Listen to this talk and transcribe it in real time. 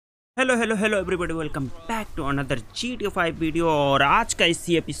Hello hello hello everybody, welcome back to another GTA 5 video. और आज का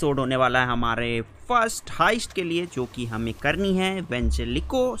इसी एपिसोड होने वाला है हमारे फर्स्ट हाइस्ट के लिए, जो कि हमें करनी है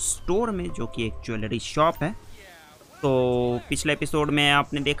वेंजेलिको स्टोर में, जो कि एक ज्वेलरी शॉप है। तो पिछले एपिसोड में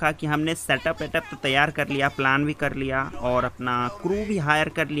आपने देखा कि हमने सेटअप वेटअप तो तैयार कर लिया, प्लान भी कर लिया और अपना क्रू भी हायर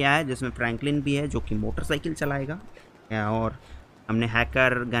कर लिया है, जिसमें फ्रैंकलिन भी है जो कि मोटरसाइकिल चलाएगा। और हमने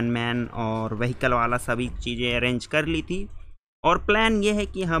हैकर, गनमैन और व्हीकल वाला सभी चीज़ें अरेंज कर ली थी। और प्लान ये है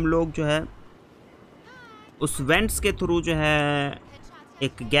कि हम लोग जो है उस वेंट्स के थ्रू जो है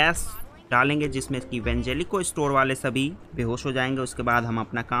एक गैस डालेंगे, जिसमें कि वेंजेलिको स्टोर वाले सभी बेहोश हो जाएंगे। उसके बाद हम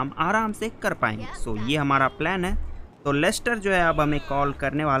अपना काम आराम से कर पाएंगे। सो ये हमारा प्लान है। तो लेस्टर जो है अब हमें कॉल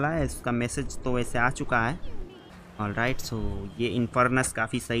करने वाला है। इसका मैसेज तो वैसे आ चुका है। ऑलराइट, सो ये इन्फर्नस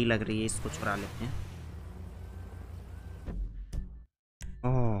काफ़ी सही लग रही है, इसको चुरा लेते हैं।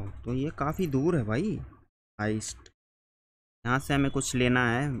 ओह, तो ये काफ़ी दूर है भाई हाइस्ट। यहाँ से हमें कुछ लेना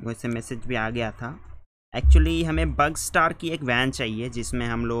है, वैसे मैसेज भी आ गया था। एक्चुअली हमें बग स्टार की एक वैन चाहिए, जिसमें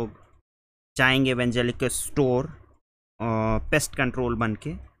हम लोग जाएंगे एवेंजेलिक स्टोर और पेस्ट कंट्रोल बन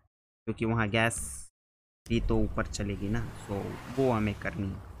के, क्योंकि वहाँ गैस भी तो ऊपर चलेगी ना। सो वो हमें करनी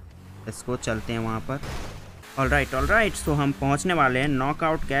है। इसको चलते हैं वहाँ पर। ऑलराइट, सो हम पहुँचने वाले हैं।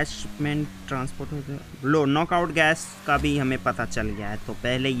 नॉकआउट गैस शिपमेंट ट्रांसपोर्ट हो गया। लो, नॉकआउट गैस का भी हमें पता चल गया है। तो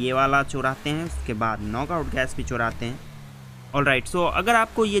पहले ये वाला चुराते हैं, उसके बाद नॉकआउट गैस भी चुराते हैं। ऑलराइट, सो अगर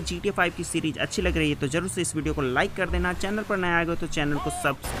आपको ये GTA 5 की सीरीज अच्छी लग रही है तो जरूर से इस वीडियो को लाइक कर देना। चैनल पर नया आ गए तो चैनल को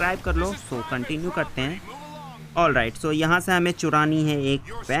सब्सक्राइब कर लो। सो कंटिन्यू करते हैं। ऑलराइट, सो यहाँ से हमें चुरानी है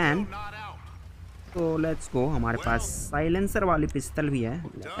एक वैन। तो लेट्स गो। हमारे पास साइलेंसर वाली पिस्तल भी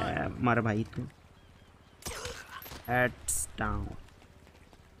है। मर भाई तू। Heads down.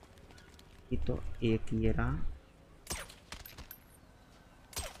 ये तो एक ये रहा,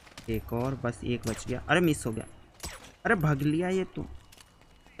 एक और, बस एक बच गया। अरे मिस हो गया, अरे भाग लिया ये तो।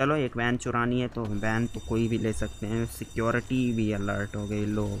 चलो, एक वैन चुरानी है तो वैन तो कोई भी ले सकते हैं। सिक्योरिटी भी अलर्ट हो गई।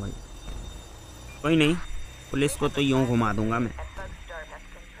 लो भाई, कोई नहीं, पुलिस को तो यूँ घुमा दूंगा मैं।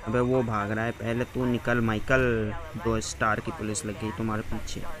 अबे वो भाग रहा है, पहले तू निकल माइकल। 2 स्टार की पुलिस लग गई तुम्हारे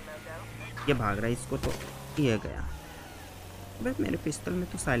पीछे। ये भाग रहा है, इसको तो ये गया। अबे मेरे पिस्तल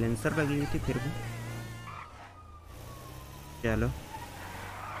में तो साइलेंसर लगी हुई थी फिर भी। चलो,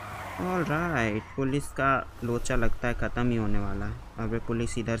 ऑलराइट, पुलिस का लोचा लगता है ख़त्म ही होने वाला है। अबे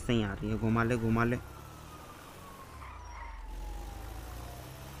पुलिस इधर से ही आ रही है। घुमा ले घुमा ले।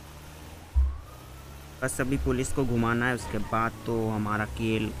 बस अभी पुलिस को घुमाना है, उसके बाद तो हमारा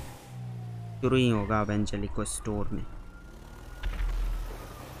खेल शुरू ही होगा एवेंजेलिको स्टोर में।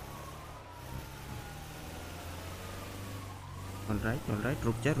 ऑलराइट,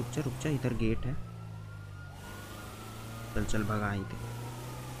 रुक जा, इधर गेट है। चल भगा इधर।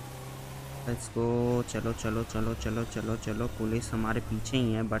 Let's go. चलो, पुलिस हमारे पीछे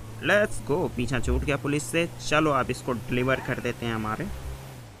ही है, बट लेट्स गो। पीछा छूट गया पुलिस से। चलो अब इसको डिलीवर कर देते हैं हमारे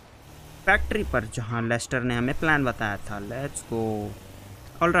फैक्ट्री पर, जहाँ लेस्टर ने हमें प्लान बताया था। Let's go.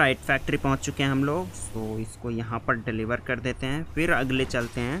 ऑलराइट, फैक्ट्री पहुँच चुके हैं हम लोग। तो इसको यहाँ पर डिलीवर कर देते हैं, फिर अगले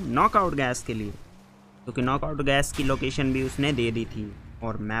चलते हैं नॉकआउट गैस के लिए, क्योंकि नॉकआउट गैस की लोकेशन भी उसने दे दी थी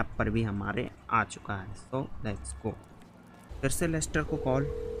और मैप पर भी हमारे आ चुका है। So let's go. फिर से लेस्टर को कॉल।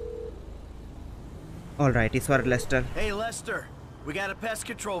 ऑलराइट, इस बार Lester. Hey Lester, we got a pest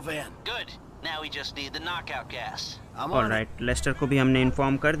control van. Good. Now we just need the knockout gas. I'm on it. Alright, Lester को भी हमने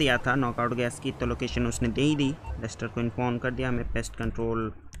इन्फॉर्म कर दिया था। नॉकआउट गैस की तो लोकेशन उसने दे ही दी। लेस्टर को इन्फॉर्म कर दिया, हमें पेस्ट कंट्रोल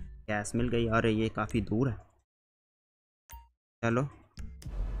गैस मिल गई। अरे ये काफ़ी दूर है। चलो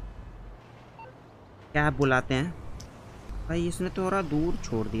कैब बुलाते हैं। भाई इसने तो थोड़ा दूर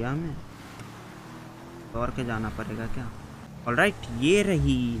छोड़ दिया हमें, दौड़ के जाना पड़ेगा क्या। ऑलराइट, ये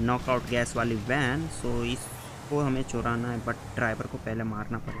रही नॉकआउट गैस वाली वैन। सो इसको हमें चुराना है, बट ड्राइवर को पहले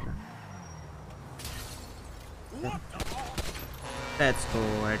मारना पड़ेगा। लेट्स गो,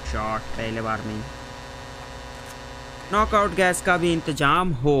 हेडशॉट पहले बार में। नॉकआउट गैस का भी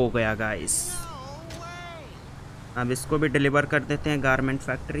इंतजाम हो गया गाइस। अब इसको भी डिलीवर कर देते हैं गारमेंट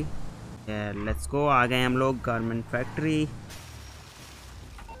फैक्ट्री। लेट्स गो, आ गए हम लोग गारमेंट फैक्ट्री,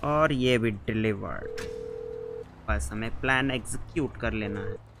 और ये भी डिलीवर्ड। बस हमें प्लान एग्जीक्यूट कर लेना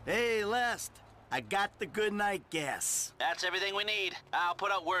है। Hey Lest, I got the good night gas. That's everything we need. I'll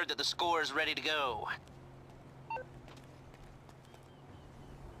put out word that the score is ready to go.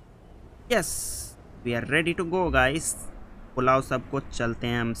 Yes, we are ready to go guys. बुलाओ सबको, चलते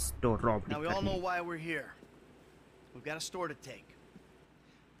हैं हम store robbery Now we all करने। know why we're here. We've got a store to take.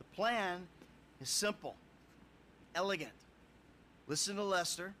 The plan is simple, elegant. Listen to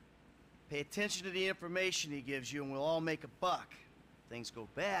Lester. Pay attention to the information he gives you and we'll all make a buck. If things go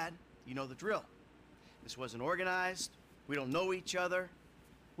bad, you know the drill. This wasn't organized. We don't know each other.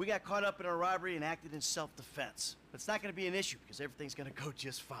 We got caught up in a robbery and acted in self-defense. But it's not going to be an issue because everything's going to go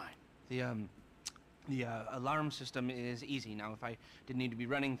just fine. The alarm system is easy. Now, if I didn't need to be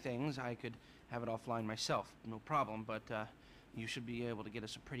running things, I could have it offline myself. No problem, but you should be able to get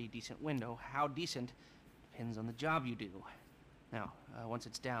us a pretty decent window. How decent depends on the job you do. Now, once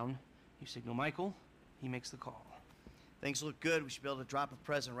it's down, you signal Michael, he makes the call. Things look good. We should be able to drop a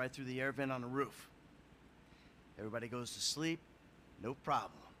present right through the air vent on the roof. Everybody goes to sleep, no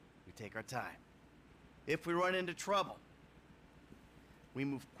problem. We take our time. If we run into trouble, we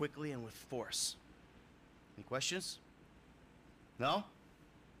move quickly and with force. Any questions? No?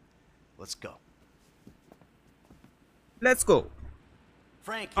 Let's go. Let's go.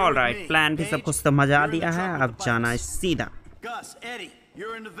 Frank, All right, plan भी सब कुछ समझ आ दिया है, अब जाना है सीधा। Gus, Eddie,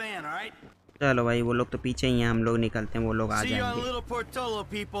 you're in the van, all right? चलो भाई, वो लोग तो पीछे ही हैं, हम लोग निकलते हैं, वो लोग आ See you on जाएंगे। Little Portola,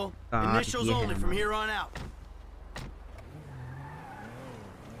 people. Car Initials ये है only from here on out.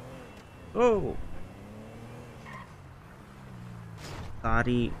 ओह,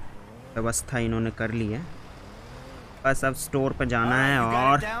 सारी व्यवस्था इन्होंने कर ली है, बस अब स्टोर पर जाना है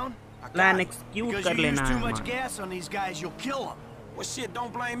और प्लान एक्सिक्यूट कर लेना है हमारा। Well, shit,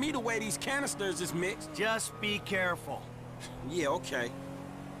 don't blame me the way these canisters is mixed. Just be careful. Yeah, okay.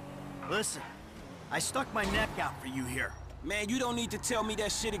 Listen, I stuck my neck out for you here. Man, you don't need to tell me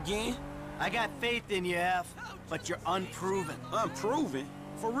that shit again. I got faith in you, F, but you're unproven. Unproven?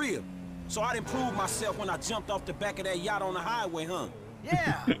 For real? So I didn't prove myself when I jumped off the back of that yacht on the highway, huh?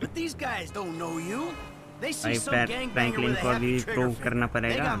 Yeah, but these guys don't know you. They see some gangbanger Franklin with a को happy भी trigger prove करना finger.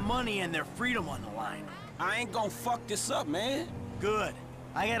 They पड़ेगा। got money and their freedom on the line. I ain't gonna fuck this up, man. Good.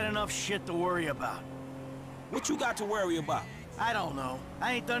 I got enough shit to worry about. What you got to worry about? I don't know.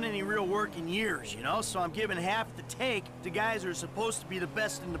 I ain't done any real work in years, you know, so I'm giving half the take to guys who are supposed to be the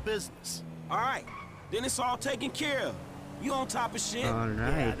best in the business. All right. Then it's all taken care of. You on top of shit? All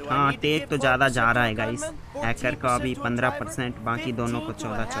right. हाँ, take तो ज़्यादा जा रहा है guys. Hacker का अभी 15%, बाकी दोनों को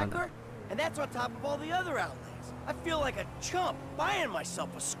 14-14। And that's on top of all the other outlays. I feel like a chump buying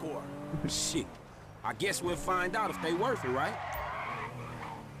myself a score. Shit. I guess we'll find out if they worth it, right?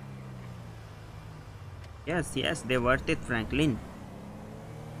 Yes, yes, they worth it, Franklin.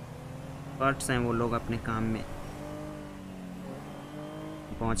 Experts हैं वो लोग अपने काम में।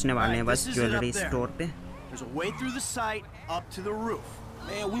 पहुंचने वाले हैं बस ज्वेलरी स्टोर पे। There's a way through the site up to the roof.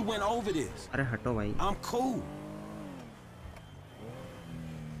 Man, we went over this. अरे हटो भाई। I'm cool.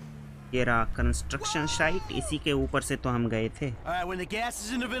 ये रहा कंस्ट्रक्शन साइट, इसी के ऊपर से तो हम गए थे। All right, when the gas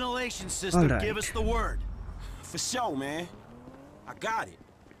is in the ventilation system, give us the word. For sure, man. I got it.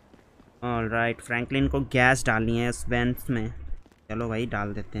 All right, Franklin को गैस डालनी है इस वेंट्स में। चलो भाई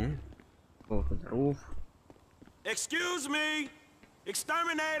डाल देते हैं। Go to the roof. Excuse me,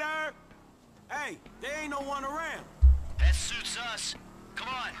 exterminator. Hey, there ain't no one around. That suits us. Come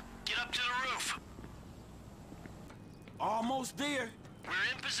on, get up to the roof. Almost there. We're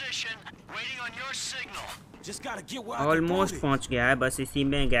in position, waiting on your signal. Just gotta get where I can almost put it. पहुंच गया है, बस इसी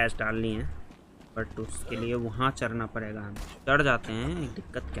में gas डालनी है, but उसके लिए वहाँ चढ़ना पड़ेगा। हम चढ़ जाते हैं,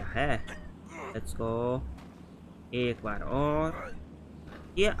 दिक्कत क्या है। लेट्स गो, एक बार और,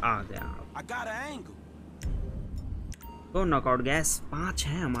 ये आ गया। I got an angle. तो नॉकआउट गैस 5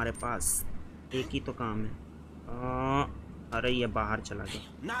 है हमारे पास, एक ही तो काम है। अरे ये बाहर चला गया।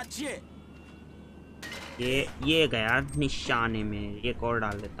 Not yet. ये गया निशाने में, एक और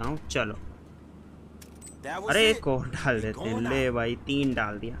डाल देता हूँ। चलो, That was अरे it. एक और डाल देते हैं। ले भाई 3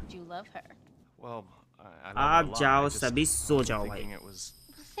 डाल दिया। You love her. Well, आप जाओ सभी, सो जाओ भाई। Well,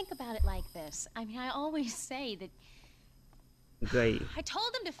 think about it like this. I mean, I always say that. गई। I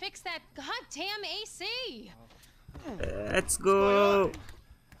told him to fix that goddamn AC. Let's go.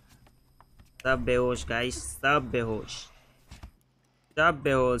 सब बेहोश गाइस, सब बेहोश, सब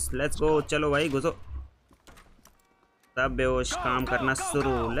बेहोश। लेट्स गो, चलो भाई घुसो। सब बेहोश, काम करना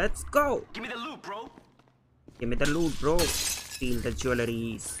शुरू। Let's go. Give me the loot, bro. Give me the loot, bro. Steal the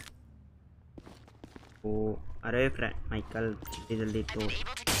jewelries. ओ, अरे माइकल जल्दी जल्दी तो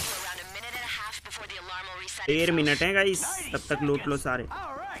 1.5 मिनट है गाइस, तब तक लूट लो सारे।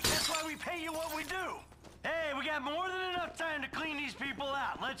 All right, that's why we pay you what we do. Hey, we got more than enough time to clean these people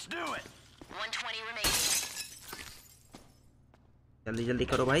out. Let's do it. 120 remaining. जल्दी जल्दी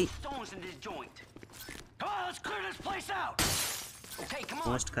करो भाई। Stones in this joint. Come on, let's clear this place out. Okay, come on.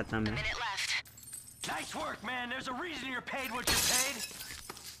 Most खत्म है। Minute left. Nice work, man. There's a reason you're paid what you're paid.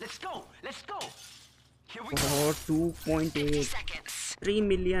 Let's go. Let's go. Here we go. और 2.8 Seconds. 3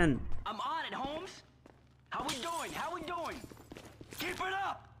 million। I'm on it, Holmes. How we doing? How we doing? Keep it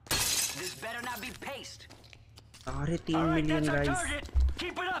up. This better not be paste. साढ़े 3 All right, million that's our guys. target.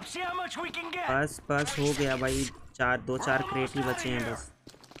 Keep it up. See how much we can get. बस बस हो गया भाई, 2-4 crate ही बचे हैं बस।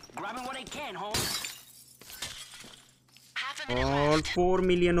 Grabbing what I can, Holmes. और 4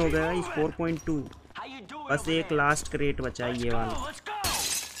 मिलियन हो गया इस 4.2। How you doing? बस एक लास्ट क्रेट बचा है ये वाला। Let's go.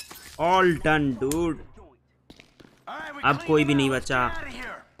 All done dude. अब कोई भी नहीं बचा।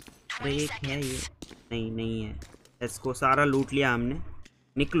 अरे एक है ये, नहीं है। इसको सारा लूट लिया हमने।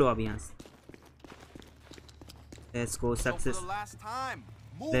 निकलो अब यहाँ से। इसको सक्सेस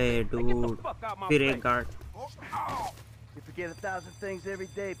ले डूड। फिर एक गार्ड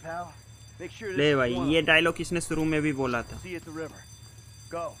ले भाई। ये डायलॉग किसने शुरू में भी बोला था।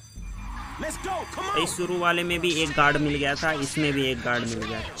 इस शुरू वाले में भी एक गार्ड मिल गया था, इसमें भी एक गार्ड मिल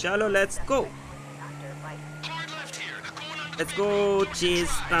गया। चलो let's go chase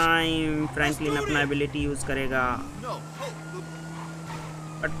time. Franklin अपना एबिलिटी यूज करेगा,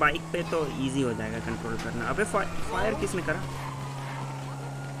 बट बाइक पे तो इजी हो जाएगा कंट्रोल करना। अबे फायर किसने करा।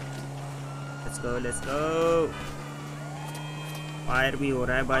 Let's go. फायर भी हो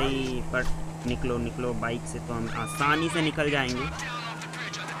रहा है भाई, बट निकलो बाइक से तो हम आसानी से निकल जाएंगे।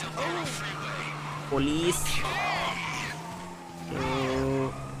 Police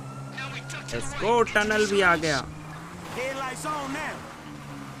let's go. टनल भी आ गया।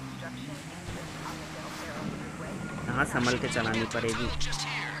 यहाँ संभल के चलानी पड़ेगी।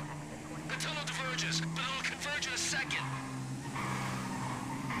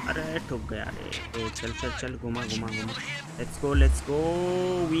 अरे ठुक गया रे। चल घुमा। Let's go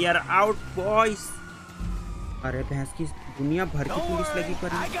we are out boys. अरे भैंस की दुनिया भर की पुलिस लगी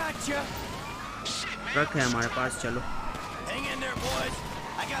पड़ी। ट्रक है हमारे पास, चलो।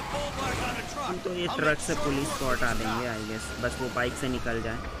 हम तो ये ट्रक से पुलिस को हटा देंगे आई गेस। बस वो बाइक से निकल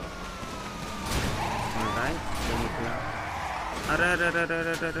जाए। ये निकला। अरे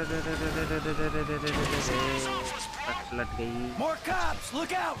लट गई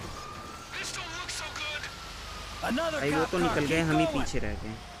भाई। वो तो निकल गए, हम ही पीछे रह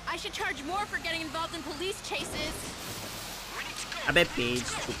गए। अबे पेज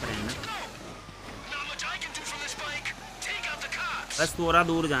चुप रहना। बस थोड़ा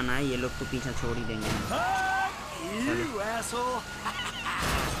दूर जाना है, ये लोग तो पीछा छोड़ ही देंगे।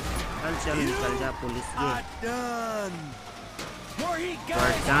 चल निकल जा पुलिस के।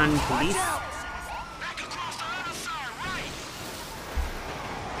 Done police.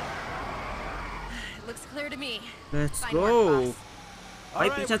 लेट्स गो भाई।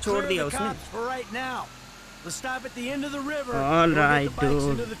 पीछा छोड़ दिया उसने। ऑल राइट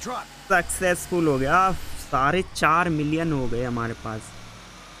डूड, सक्सेसफुल हो गया। 4.5 मिलियन हो गए हमारे पास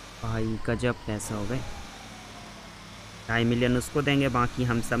भाई। गजब पैसा हो गए। 2.5 मिलियन उसको देंगे, बाकी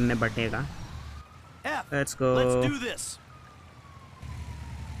हम सब में बटेगा। Let's go.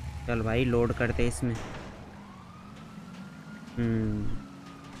 चल भाई लोड करते इसमें।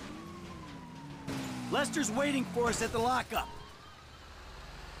 Lester's waiting for us at the lockup.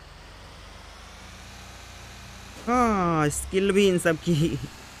 हाँ, स्किल भी इन सब की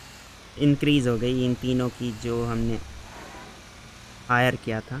इंक्रीज हो गई, इन तीनों की जो हमने हायर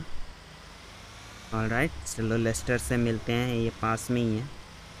किया था। ऑलराइट, चलो लेस्टर से मिलते हैं, ये पास में ही है।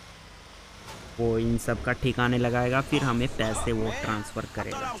 वो इन सब का ठिकाने लगाएगा, फिर हमें पैसे वो ट्रांसफर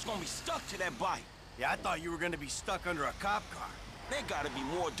करेगा। Yeah, I thought you were going to be stuck under a cop car. There gotta be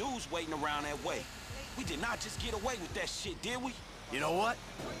more dudes waiting around that way. We did not just get away with that shit, did we? You know what?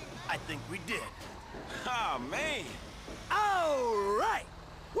 I think we did. Oh, man. All right.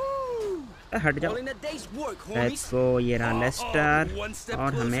 Woo! हट जाओ। Let's go. ये रहा Lester,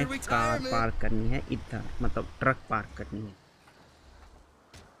 और हमें car park करनी है इधर, मतलब ट्रक पार्क करनी है।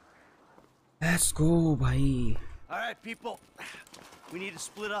 लेट्स गो भाई। All right, people. We need to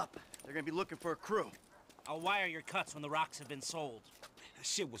split up. They're gonna be looking for a crew. I'll wire your cuts when the rocks have been sold. That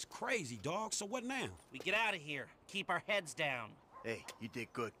shit was crazy, dog. So what now? We get out of here. Keep our heads down. Hey, you did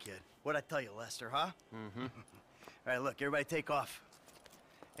good, kid. What'd I tell you, Lester, huh? Mm-hmm. All right, look, everybody take off.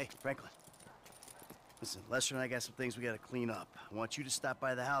 Hey, Franklin. Listen, Lester and I got some things we gotta clean up. I want you to stop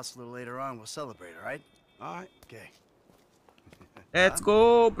by the house a little later on. We'll celebrate, all right? All right. Okay. Let's go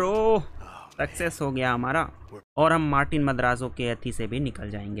bro. Success हो गया हमारा, और हम Martin मद्राजो के अथी से भी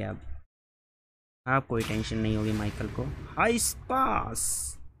निकल जाएंगे। अब कोई टेंशन नहीं होगी माइकल को। Heist pass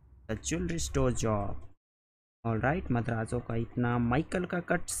the jewellery store job. Alright, मद्राजो का इतना, माइकल का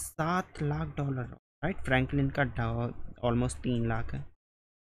कट $7 लाख। राइट, फ्रैंकलिन का ऑलमोस्ट 3 लाख है।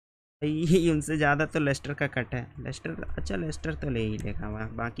 उनसे ज़्यादा तो लेस्टर का कट है। लेस्टर, अच्छा लेस्टर तो ले ही लेगा,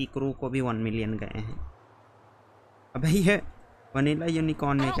 बाकी क्रू को भी 1 मिलियन गए हैं। अबे ये वनीला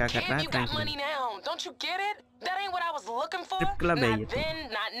यूनिकॉर्न में क्या कर रहा है फ्रैंकलिन? स्ट्रिप क्लब है ये तो।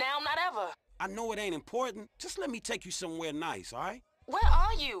 I know it ain't important. Just let me take you somewhere nice, all right? Where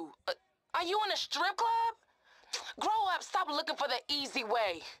are you? Are you in a strip club? Grow up, stop looking for the easy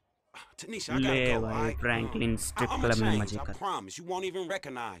way. Tanisha, I gotta ले go, भाई alright? Franklin strip I'ma club में change, मजे I कर। promise. You won't even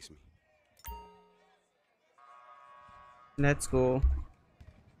recognize me. Let's go,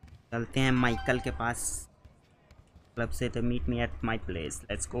 चलते हैं Michael के पास club से। तो meet me at my place,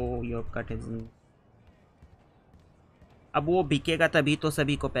 let's go. Your cut is, अब वो बिकेगा तभी तो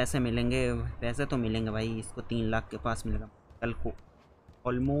सभी को पैसे मिलेंगे। पैसे तो मिलेंगे भाई, इसको 3 लाख के पास मिलेगा, कल को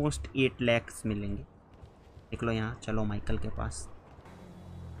ऑलमोस्ट 8 लाख मिलेंगे। देख लो यहाँ, चलो माइकल के पास।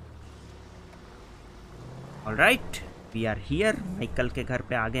 Alright, we are here. Michael के घर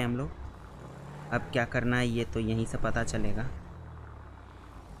पे आ गए हम लोग। अब क्या करना है ये तो यहीं से पता चलेगा।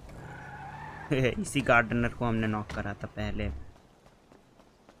 इसी गार्डनर को हमने नॉक करा था पहले।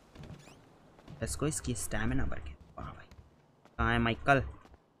 इसको इसकी स्टैमिना बढ़ गया। वाह भाई, कहाँ है माइकल?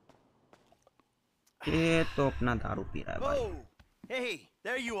 ये तो अपना दारू पी रहा है भाई। Whoa! Hey,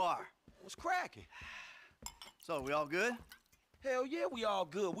 there you are. What's cracking? So, we all good? Hell yeah, we all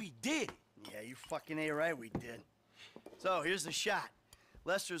good. We did it. Yeah, you fucking ain't right, we did. So, here's the shot.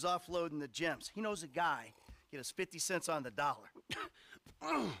 Lester's offloading the gems. He knows a guy. Get us 50 cents on the dollar.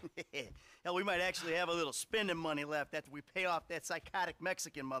 Hell, we might actually have a little spending money left after we pay off that psychotic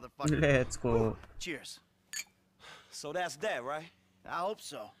Mexican motherfucker. Let's go. Cheers. So that's that, right? I hope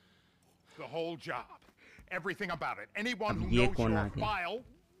so. The whole job. Everything about it. Anyone who ये knows कौन आ your गया? file,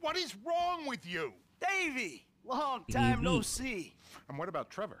 what is wrong with you? Davey! Long time no Davey. see. And what about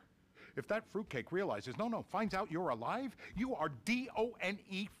Trevor? If that fruitcake realizes, no, finds out you're alive, you are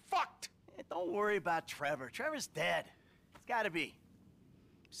D-O-N-E fucked. Don't worry about Trevor. Trevor's dead. It's gotta be.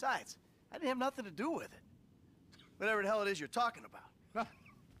 Besides, I didn't have nothing to do with it. Whatever the hell it is you're talking about. Huh?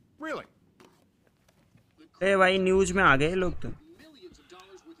 Really? ए भाई, news में आ गए लोग तो।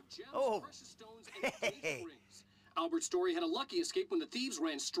 Oh. Hey. Albert's story had a lucky escape when the thieves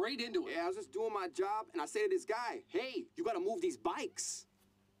ran straight into it. Yeah, I was just doing my job, and I say to this guy, "Hey, you gotta move these bikes."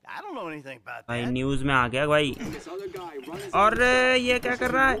 I don't know anything about भाई that. News में आ गया भाई। This other guy runs और ये क्या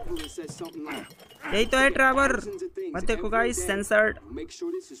कर रहा है? over and says something like, यही तो है ट्रैवर। "Thousands of things मत देखो every guys, day. Censored. Make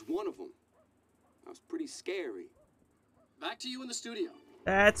sure this is one of them." That was pretty scary. Back to you in the studio.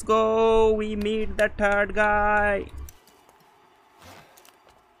 Let's go, we meet the third guy.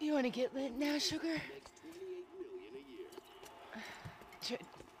 You want to get lit now, sugar?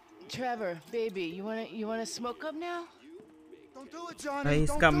 Trevor, baby, you wanna smoke up now? Don't do it, Johnny. भाई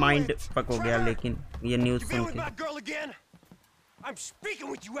इसका mind पक हो गया लेकिन ये news You soon been with के। my girl again? I'm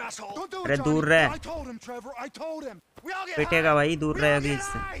speaking with you, asshole. Don't do अरे it, दूर Johnny. रह, I told him, Trevor. I told him. We all get पिटेगा high. भाई, दूर We रह all अभी get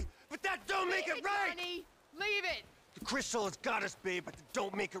इससे। high, but that don't make it right. Johnny, leave it. The crystal has got us, babe, but that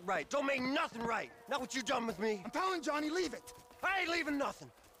don't make it right. Don't make nothing right. Not what you done with me. I'm telling Johnny, leave it. I ain't leaving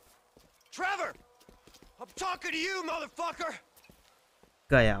nothing. Trevor, I'm talking to you, motherfucker.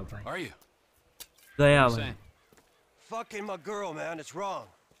 गया भाई, Are you? गया भाई। Fucking my girl, man. It's wrong.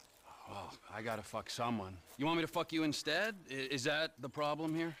 Well, I gotta fuck someone. You want me to fuck you instead? Is that the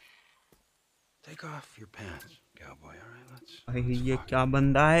problem here? Take off your pants, cowboy. All right, let's. भाई ये क्या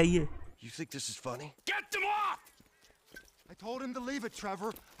बंदा है ये? You think this is funny? Get them off! I told him to leave it,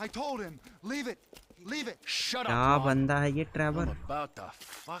 Trevor. I told him. Leave it. Leave it. Shut क्या up, Mom. बंदा है ये I'm Trevor? about to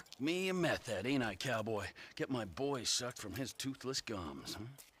fuck me a meth head, ain't I, cowboy? Get my boy sucked from his toothless gums, huh?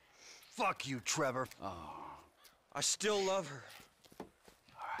 Fuck you, Trevor. Oh. I still love her.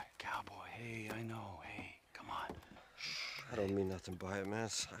 All right, cowboy. Hey, I know. Hey, come on. I don't mean nothing by it, man.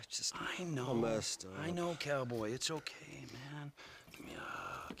 I know. I'm messed up. I know, cowboy. It's okay, man. Give me a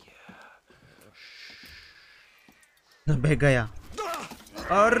hug, yeah. अबे गया।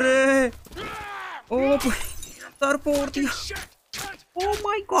 अरे ओ sir फोड़ दिया। Oh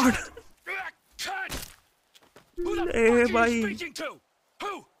my God. Who the A fuck are you भाई। speaking to?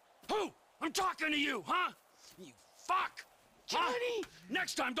 Who? I'm talking to you, huh? You fuck! Johnny!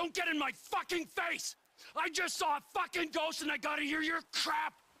 Next time, don't get in my fucking face! I just saw a fucking ghost and I gotta hear your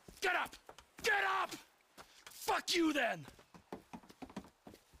crap! Get up! Get up! Fuck you then!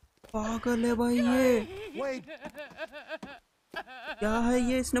 पागल है भाई ये। Wait. क्या है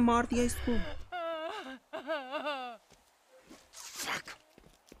ये? इसने मार दिया इसको। Fuck!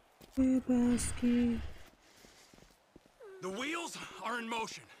 बस की। The wheels are in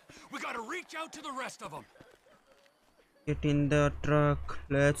motion. We gotta reach out to the rest of them. Get in the truck.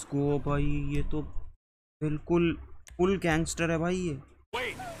 Let's go भाई। ये तो बिल्कुल फुल गैंगस्टर है भाई ये।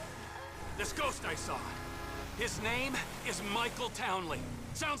 Wait! This ghost I saw. His name is Michael Townley.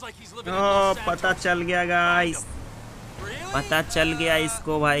 Sounds like he's living in Los Santos. पता चल गया गाइस। Really? पता चल गया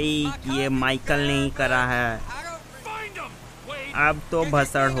इसको भाई कि ये माइकल ने ही करा है। Find him! Wait! अब तो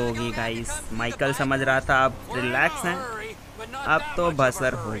भसड़ होगी गाइस। माइकल समझ रहा था अब रिलैक्स हैं, अब तो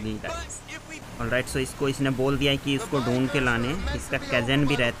भसड़ होगी गाइस। ऑलराइट, सो इसको इसने बोल दिया कि इसको ढूंढ के लाने, इसका कजन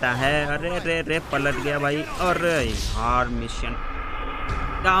भी रहता है। अरे रे रे पलट गया भाई। अरे यार मिशन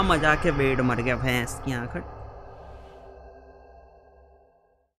क्या मजा के वेड मर गया भैंस की आंखट।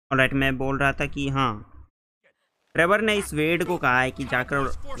 ऑलराइट, मैं बोल रहा था कि हाँ, ट्रेवर ने इस वेड को कहा है कि जाकर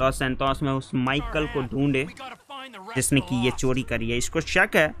लॉस सैंटोस में उस माइकल को ढूंढे जिसने की ये चोरी करी है। इसको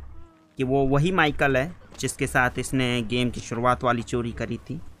शक है कि वो वही माइकल है जिसके साथ इसने गेम की शुरुआत वाली चोरी करी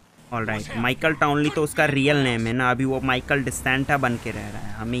थी। ऑलराइट, माइकल टाउनली तो उसका रियल नेम है ना, अभी वो माइकल डिसेंटा बन के रह रहा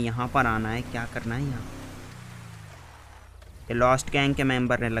है। हमें यहाँ पर आना है, क्या करना है यहाँ? ये लॉस्ट गैंग के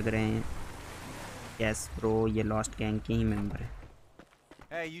मेंबर लग रहे हैं। यस ब्रो, ये लॉस्ट गैंग के ही मेंबर है।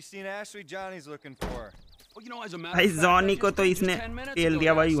 Hey, you seen Ashley? Johnny's looking for her. Well, you know, as a matter भाई of fact, जॉनी को तो just इसने 10 minutes तेल ago,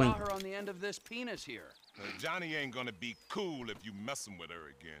 दिया I भाई saw वहीं। her on the end of this penis here. Johnny ain't gonna be cool if you messing with her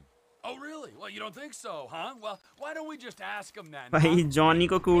again. Oh, really? Well, you don't think so, huh? Well, why don't we just ask him then? भाई Johnny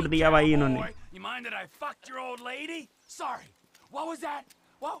को कूट दिया भाई इन्होंने। Boy, you mind that I fucked your old lady? Sorry. What was that?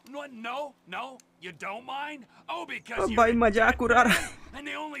 Well, no, you don't mind? Oh, because you're भाई मजाक उड़ा रहा है। and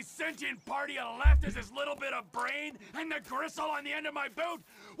the only sentient part you left is this little bit of brain and the gristle on the end of my boot?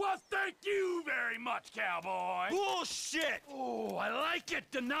 Well, thank you very much, cowboy. Bullshit! Oh, I like it,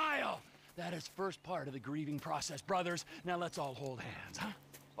 denial. That is first part of the grieving process, brothers. Now let's all hold hands, huh?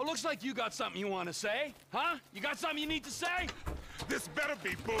 Well, looks like you got something you want to say, huh? You got something you need to say? This better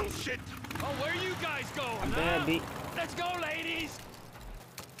be bullshit. Oh, where you guys going, huh? Let's go, ladies.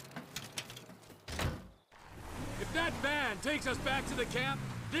 If that van takes us back to the camp,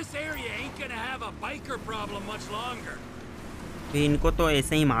 this area ain't gonna have a biker problem much longer. इनको तो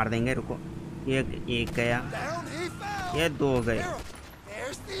ऐसे ही मार देंगे। रुको, एक गया, ये दो गए,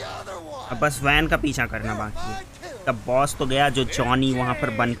 अब बस वैन का पीछा करना बाकी है। तब बॉस तो गया जो जॉनी वहाँ पर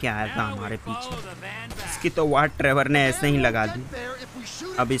बन के आया था हमारे पीछे। इसकी तो वाट ट्रेवर ने ऐसे ही लगा दी।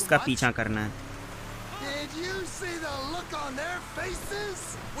 अब इसका पीछा करना है।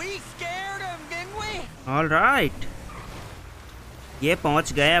 ऑलराइट, ये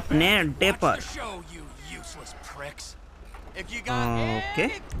पहुंच गए अपने अड्डे पर। Okay,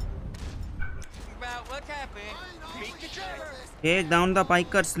 take down the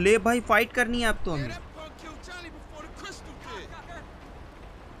bikers. ले भाई, फाइट करनी है अब तो हमें।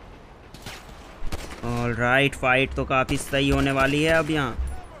 ऑलराइट, फाइट तो काफी सही होने वाली है अब यहाँ।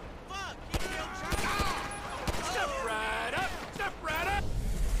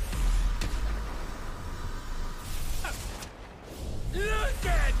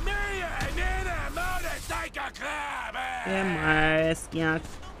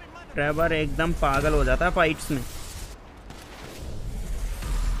 ट्रेवर एकदम पागल हो जाता है फाइट्स में।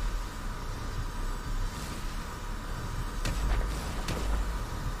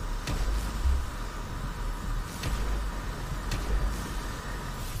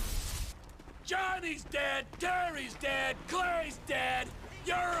 Johnny's dead, Terry's dead, Clay's dead,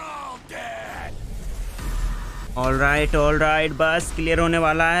 you're all dead. Alright, बस क्लियर होने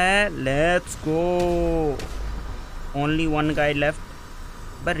वाला है। Let's go, only one guide left.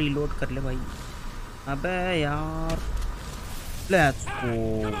 बस रीलोड कर ले भाई। अबे यार, लेट्स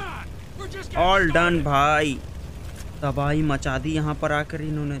गो, ऑल डन भाई। तबाही मचा दी यहाँ पर आकर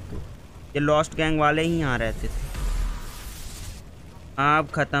इन्होंने तो। ये लॉस्ट गैंग वाले ही यहाँ रहते थे। अब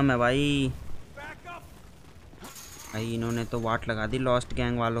खत्म है भाई। भाई इन्होंने तो वाट लगा दी लॉस्ट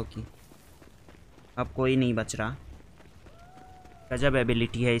गैंग वालों की। अब कोई नहीं बच रहा। गजब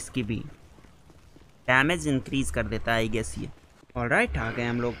एबिलिटी है इसकी भी, डैमेज इंक्रीज कर देता है आई गेस ये। ऑलराइट, आ गए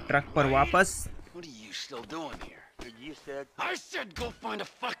हम लोग ट्रक पर वापस। What are you still doing here? I said go find a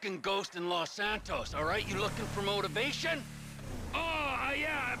fucking ghost in Los Santos, all right? You looking for motivation? Oh,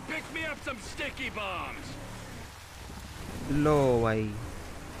 yeah, pick me up some sticky bombs. लो भाई,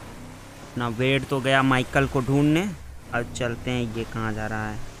 ना wait तो गया Michael को ढूंढने। अब चलते हैं, ये कहाँ जा रहा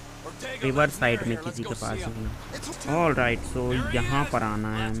है? रिवर साइड में किसी के पास होना। ऑलराइट, सो यहाँ पर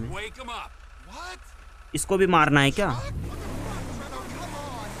आना है हमें। इसको भी मारना है क्या?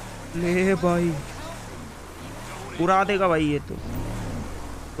 ले भाई, उड़ा देगा भाई ये तो।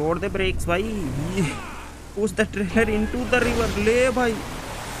 तोड़ दे ब्रेक्स भाई। Push the trailer into the river. ले भाई,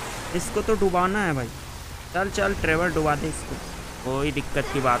 इसको तो डुबाना है भाई। चल चल ट्रेवर, डुबा दे इसको, कोई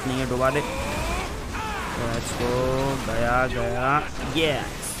दिक्कत की बात नहीं है, डुबा दे। इसको गया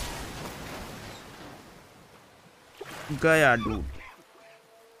यस, गया dude.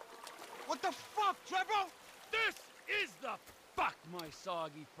 What the fuck, Trevor? This is the fuck, my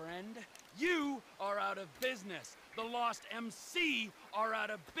soggy friend. You are out of business. The Lost MC are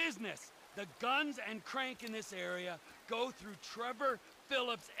out of business. The guns and crank in this area go through Trevor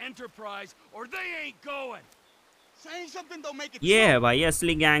Phillips Enterprise, or they ain't going. Saying something don't make it. ये है भाई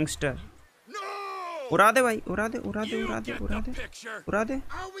असली gangster. उड़ा दे भाई, उड़ा दे, उड़ा दे, उड़ा दे, उड़ा दे, उड़ा दे,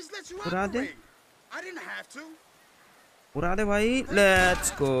 उड़ा दे, उड़ा दे भाई।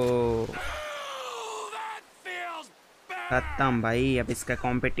 लेट्स गो, खत्म भाई। अब इसका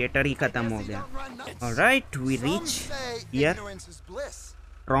कॉम्पिटिटर ही खत्म हो गया। Alright, we reach here.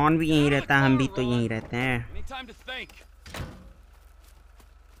 Ron भी यहीं रहता है, हम भी तो यहीं रहते हैं।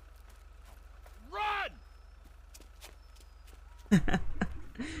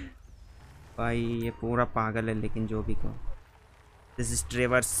 भाई ये पूरा पागल है, लेकिन जो भी कहो। This is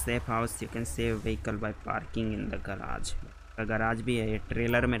ट्रेवर्स safe house, you can save vehicle bye parking in the garage. Garage भी है, ये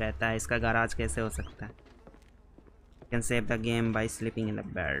ट्रेलर में रहता है, इसका गराज कैसे हो सकता है? You can save the game bye sleeping in the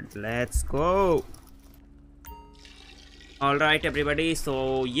bed. Let's go. Alright everybody,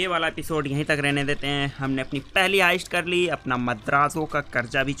 सो ये वाला एपिसोड यहीं तक रहने देते हैं। हमने अपनी पहली हाइस्ट कर ली, अपना मद्रासों का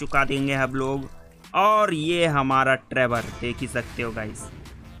कर्जा भी चुका देंगे हम लोग। और ये हमारा ट्रेवर देख ही सकते हो गाइस,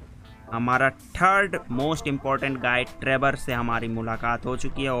 हमारा third most important guide Trevor से हमारी मुलाकात हो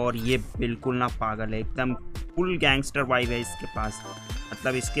चुकी है। और ये बिल्कुल ना पागल है, एकदम फुल गैंगस्टर वाइब है इसके पास।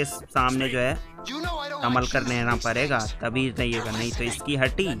 मतलब इसके सामने जो है अमल कर लेना पड़ेगा, तभी रहिएगा, नहीं तो इसकी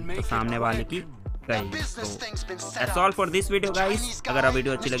हटी तो सामने वाले की गई। तो that's all for this video guys. अगर आप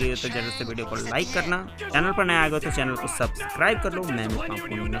वीडियो अच्छी लगी हो तो जरूर से वीडियो को लाइक करना, चैनल पर नया आ गए तो चैनल को सब्सक्राइब कर लो। मैं मिलता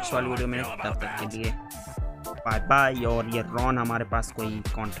हूँ नेक्स्ट वाली वीडियो में, तब तक के लिए बाय बाय। और ये रॉन हमारे पास कोई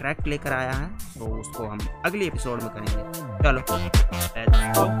कॉन्ट्रैक्ट लेकर आया है, तो उसको हम अगले एपिसोड में करेंगे। चलो लेट्स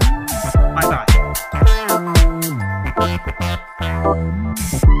गो, बाय बाय।